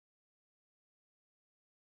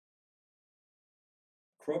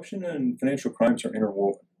Corruption and financial crimes are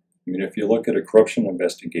interwoven. I mean, if you look at a corruption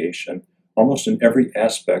investigation, almost in every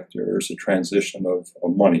aspect there's a transition of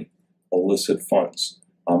money, illicit funds.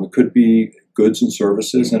 It could be goods and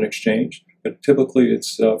services in exchange, but typically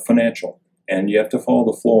it's financial, and you have to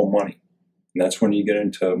follow the flow of money. And that's when you get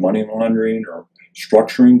into money laundering or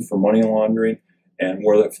structuring for money laundering and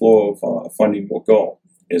where that flow of funding will go.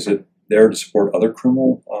 Is it there to support other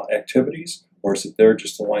criminal activities, or is it there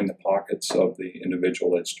just to line the pockets of the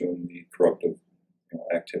individual that's doing the corruptive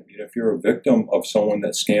activity? And if you're a victim of someone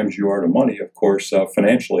that scams you out of money, of course,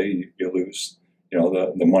 financially you lose,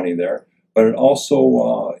 the money there. But it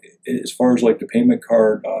also, as far as like the payment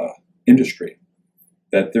card industry,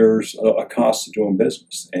 that there's a cost to doing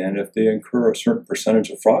business, and if they incur a certain percentage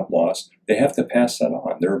of fraud loss, they have to pass that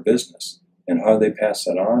on. They're a business, and how do they pass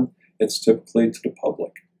that on? It's typically to the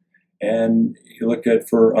public. And you look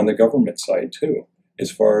at on the government side too,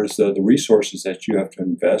 as far as the resources that you have to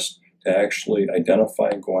invest to actually identify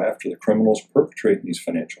and go after the criminals perpetrating these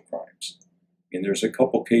financial crimes. And there's a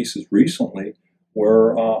couple cases recently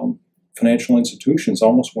where financial institutions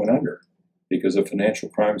almost went under because of financial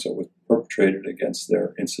crimes that were perpetrated against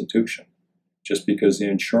their institution, just because the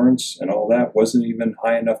insurance and all that wasn't even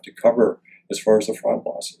high enough to cover as far as the fraud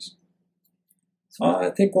losses. I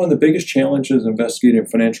think one of the biggest challenges investigating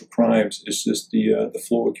financial crimes is just the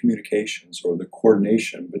flow of communications or the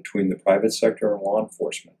coordination between the private sector and law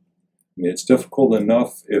enforcement. I mean, it's difficult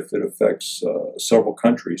enough if it affects several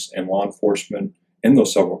countries, and law enforcement in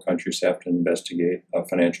those several countries have to investigate a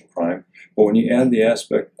financial crime. But when you add the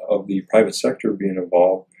aspect of the private sector being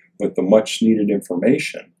involved with the much needed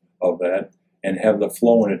information of that and have the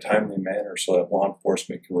flow in a timely manner so that law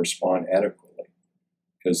enforcement can respond adequately.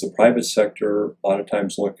 Because the private sector, a lot of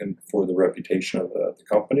times looking for the reputation of the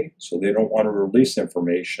company, so they don't want to release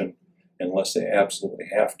information unless they absolutely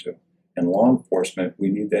have to. And law enforcement, we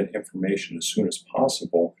need that information as soon as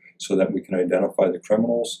possible so that we can identify the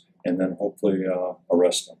criminals and then hopefully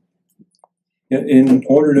arrest them. In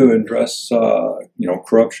order to address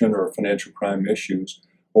corruption or financial crime issues,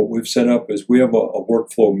 what we've set up is we have a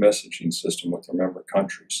workflow messaging system with our member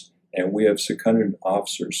countries, and we have seconded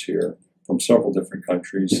officers here from several different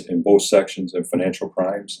countries in both sections of financial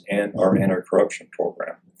crimes and our anti-corruption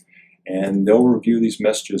program. And they'll review these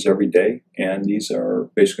messages every day, and these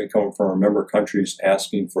are basically coming from our member countries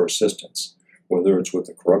asking for assistance, whether it's with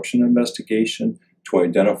a corruption investigation, to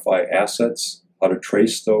identify assets, how to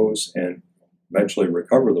trace those and eventually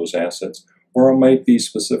recover those assets, or it might be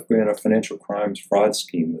specifically in a financial crimes fraud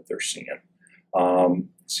scheme that they're seeing.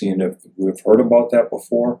 Seeing if we've heard about that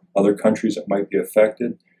before, other countries that might be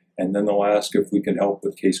affected, and then they'll ask if we can help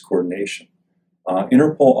with case coordination.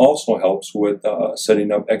 INTERPOL also helps with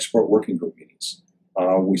setting up expert working group meetings.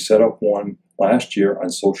 We set up one last year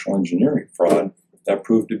on social engineering fraud that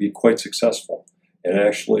proved to be quite successful. It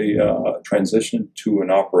actually transitioned to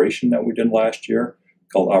an operation that we did last year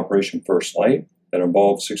called Operation First Light that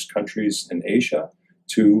involved 6 countries in Asia,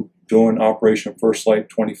 to doing Operation First Light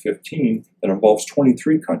 2015 that involves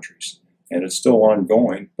 23 countries. And it's still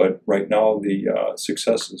ongoing, but right now the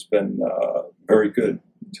success has been very good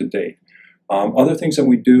to date. Other things that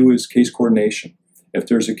we do is case coordination. If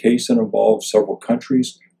there's a case that involves several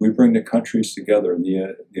countries, we bring the countries together,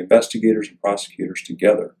 the investigators and prosecutors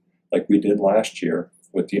together, like we did last year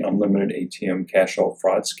with the unlimited ATM cash-out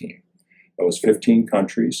fraud scheme. It was 15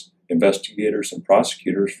 countries. Investigators and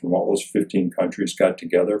prosecutors from all those 15 countries got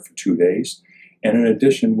together for 2 days. And in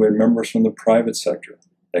addition, we had members from the private sector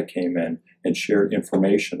that came in and shared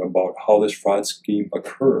information about how this fraud scheme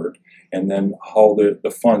occurred, and then how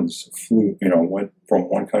the funds flew, went from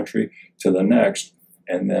one country to the next,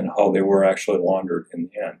 and then how they were actually laundered in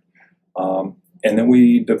the end. And then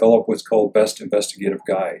we developed what's called best investigative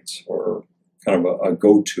guides, or kind of a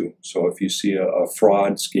go-to. So if you see a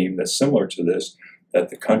fraud scheme that's similar to this, that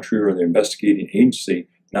the country or the investigating agency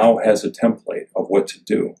now has a template of what to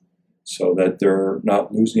do, so that they're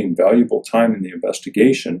not losing valuable time in the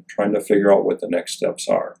investigation trying to figure out what the next steps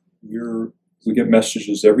are. We get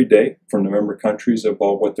messages every day from the member countries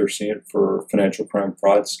about what they're seeing for financial crime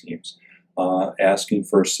fraud schemes, asking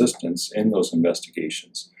for assistance in those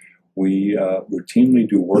investigations. We routinely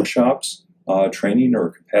do workshops, training or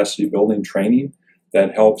capacity building training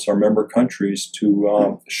that helps our member countries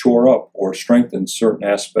to shore up or strengthen certain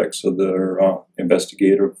aspects of their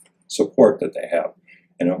investigative support that they have.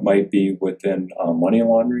 And it might be within money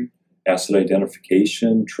laundering, asset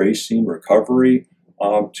identification, tracing, recovery,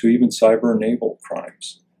 to even cyber-enabled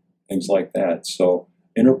crimes, things like that. So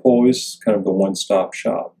INTERPOL is kind of the one-stop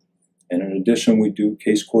shop. And in addition, we do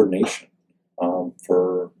case coordination.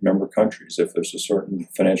 for member countries. If there's a certain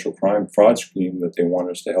financial crime fraud scheme that they want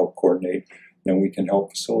us to help coordinate, then we can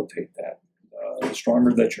help facilitate that. The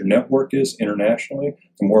stronger that your network is internationally,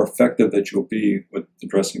 the more effective that you'll be with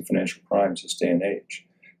addressing financial crimes this day and age.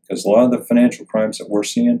 Because a lot of the financial crimes that we're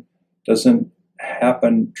seeing doesn't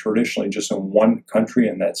happen traditionally just in one country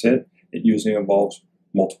and that's it. It usually involves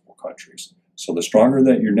multiple countries. So the stronger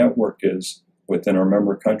that your network is within our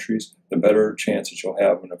member countries, the better chances you'll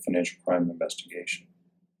have in a financial crime investigation.